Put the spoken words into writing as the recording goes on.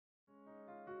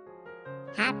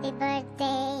Happy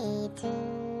birthday to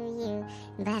you.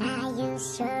 But are you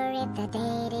sure if the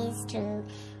date is true?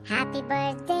 Happy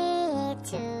birthday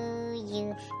to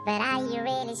you. But are you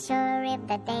really sure if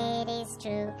the date is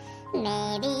true?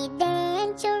 Maybe they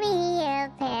ain't your real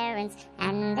parents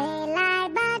and they lie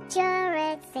about your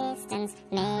existence.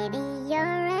 Maybe you're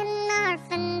an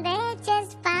orphan, they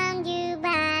just found you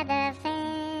by the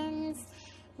fence.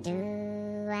 Do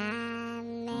I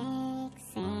make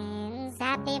sense?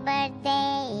 Happy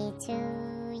birthday to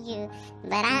you.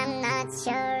 But I'm not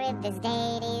sure if this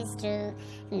date is true.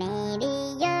 Maybe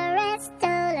you're a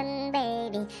stolen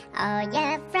baby, or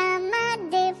you're from a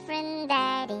different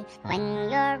daddy. When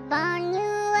you're born you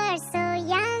were so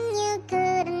young you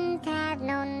couldn't have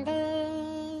known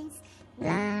this.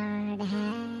 Lord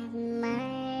have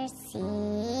mercy.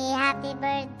 Happy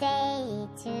birthday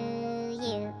to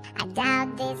you. I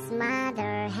doubt this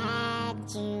mother had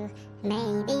you.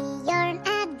 Maybe you're an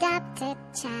adopted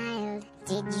child.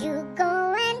 Did you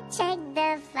go and check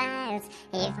the files?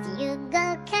 If you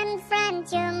go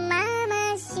confront your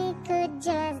mama, she could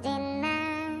just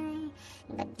deny.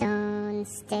 But don't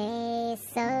stay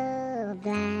so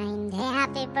blind. Hey,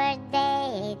 happy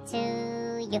birthday to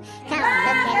you. Come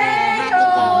look at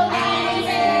your happy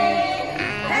day.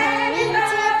 I'm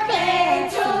into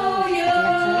parents to you.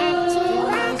 Looking at you,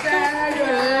 I'm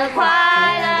快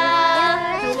樂，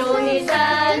祝你生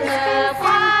日快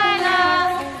樂，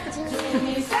祝你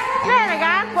生日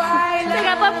快樂，你個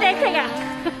birthday cake 啊？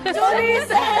祝你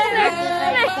生日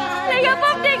你個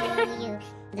birthday cake。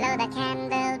 Blow the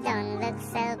candle, don't look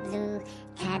so blue.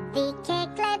 Cut the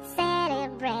cake, let's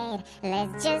celebrate.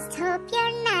 Let's just hope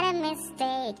you're not a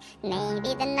mistake.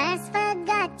 Maybe the nurse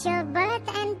forgot your birth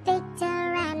and picked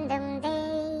a random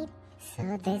date.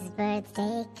 So this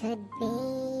birthday could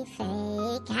be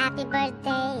fake. Happy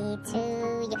birthday to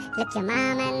you. Look, your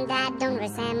mom and dad don't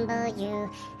resemble you.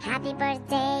 Happy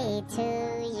birthday to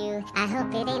you. I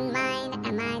hope you didn't mind,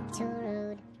 am I too